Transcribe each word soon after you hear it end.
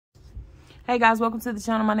Hey guys, welcome to the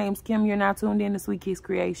channel. My name's Kim. You're now tuned in to Sweet Kiss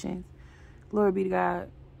Creations. Glory be to God.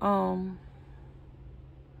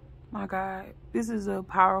 My God, this is a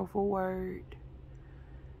powerful word.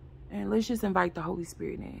 And let's just invite the Holy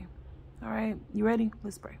Spirit in. All right, you ready?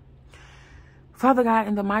 Let's pray. Father God,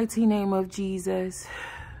 in the mighty name of Jesus,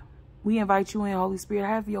 we invite you in, Holy Spirit.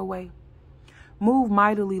 Have your way. Move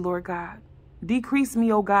mightily, Lord God. Decrease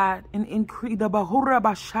me, O God, and increase the bahura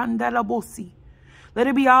bashanda labosi. Let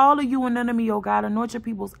it be all of you and none of me, oh God. Anoint your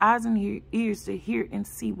people's eyes and ears to hear and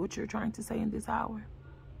see what you're trying to say in this hour.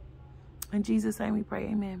 In Jesus' name we pray,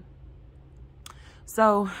 amen.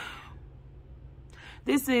 So,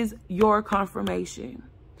 this is your confirmation.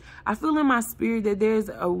 I feel in my spirit that there's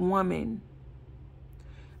a woman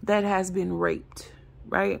that has been raped,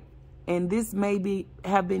 right? And this may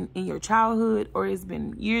have been in your childhood or it's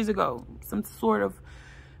been years ago, some sort of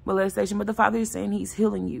molestation. But the Father is saying he's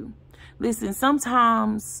healing you. Listen,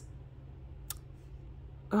 sometimes,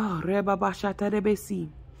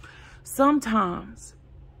 sometimes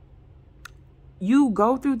you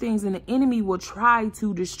go through things and the enemy will try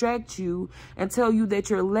to distract you and tell you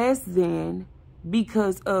that you're less than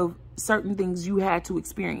because of certain things you had to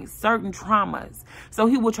experience, certain traumas. So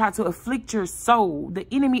he will try to afflict your soul, the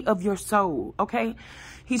enemy of your soul, okay?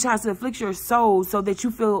 He tries to afflict your soul so that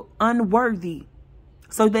you feel unworthy,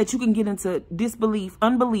 so that you can get into disbelief,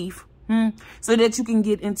 unbelief, so that you can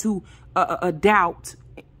get into a doubt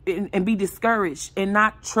and be discouraged and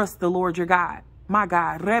not trust the Lord your God. My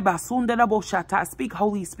God. Speak,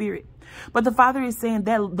 Holy Spirit. But the Father is saying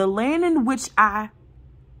that the land in which the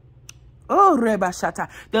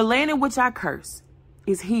land in which I curse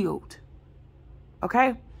is healed.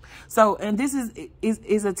 Okay? So, and this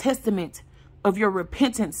is a testament of your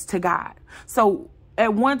repentance to God. So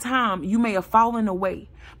at one time you may have fallen away,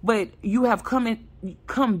 but you have come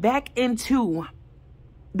back into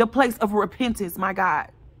the place of repentance, my God.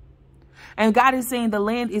 And God is saying the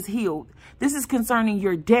land is healed. This is concerning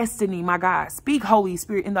your destiny, my God. Speak, Holy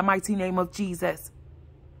Spirit, in the mighty name of Jesus.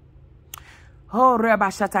 Oh,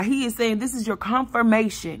 Rabashata. He is saying this is your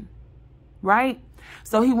confirmation, right?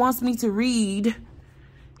 So he wants me to read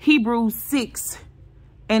Hebrews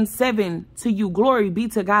 6:7 to you. Glory be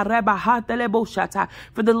to God.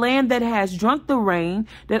 For the land that has drunk the rain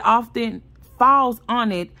that often falls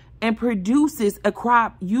on it and produces a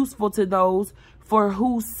crop useful to those for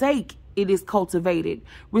whose sake it is cultivated,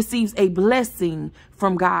 receives a blessing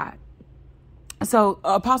from God. So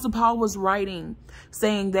Apostle Paul was writing,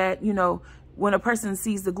 saying that, you know, when a person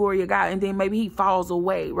sees the glory of God and then maybe he falls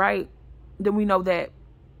away, right? Then we know that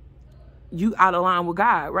you out of line with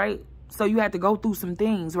God, right? So you had to go through some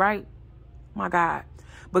things, right? My God.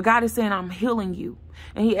 But God is saying, I'm healing you.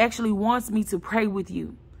 And he actually wants me to pray with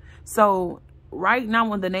you. So right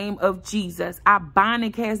now, in the name of Jesus, I bind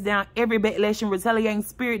and cast down every backlash and retaliating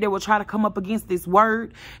spirit that will try to come up against this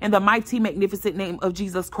word in the mighty, magnificent name of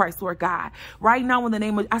Jesus Christ, Lord God. Right now, in the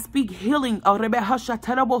name of, I speak healing. Every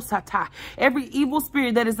evil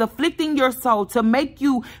spirit that is afflicting your soul to make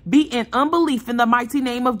you be in unbelief in the mighty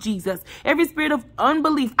name of Jesus. Every spirit of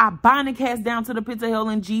unbelief, I bind and cast down to the pits of hell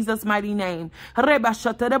in Jesus' mighty name.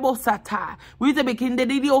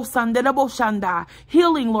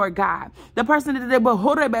 Healing, Lord God. The person that they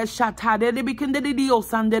behorebe shata, they begin to dio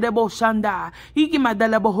sande de boshanda. He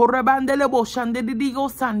gimadele behorebandele boshande de dio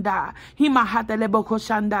sanda. He mahatele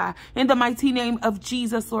bokoshanda. In the mighty name of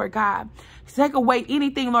Jesus, Lord God. Take away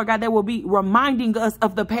anything, Lord God, that will be reminding us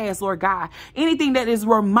of the past, Lord God. Anything that is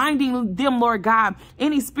reminding them, Lord God.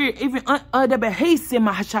 Any spirit, even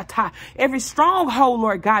every stronghold,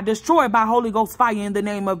 Lord God, destroyed by Holy Ghost fire in the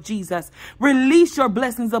name of Jesus. Release your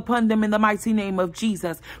blessings upon them in the mighty name of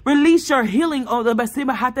Jesus. Release your healing for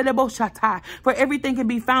everything can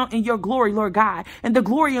be found in your glory, Lord God. And the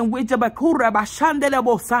glory in which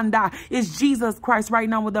is Jesus Christ right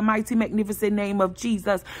now with the mighty, magnificent name of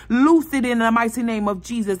Jesus. Loose it in the mighty name of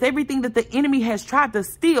Jesus. Everything that the enemy has tried to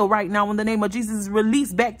steal right now in the name of Jesus is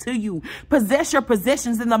released back to you. Possess your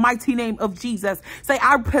possessions in the mighty name of Jesus. Say,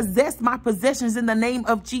 I possess my possessions in the name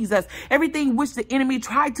of Jesus. Everything which the enemy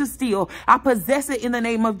tried to steal, I possess it in the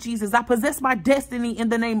name of Jesus. I possess my destiny in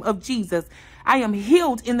the name of Jesus. I am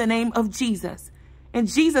healed in the name of Jesus. In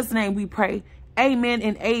Jesus' name we pray. Amen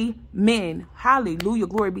and amen. Hallelujah.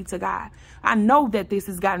 Glory be to God. I know that this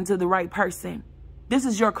has gotten to the right person. This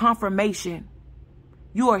is your confirmation.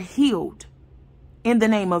 You are healed in the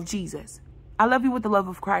name of Jesus. I love you with the love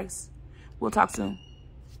of Christ. We'll talk soon.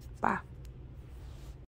 Bye.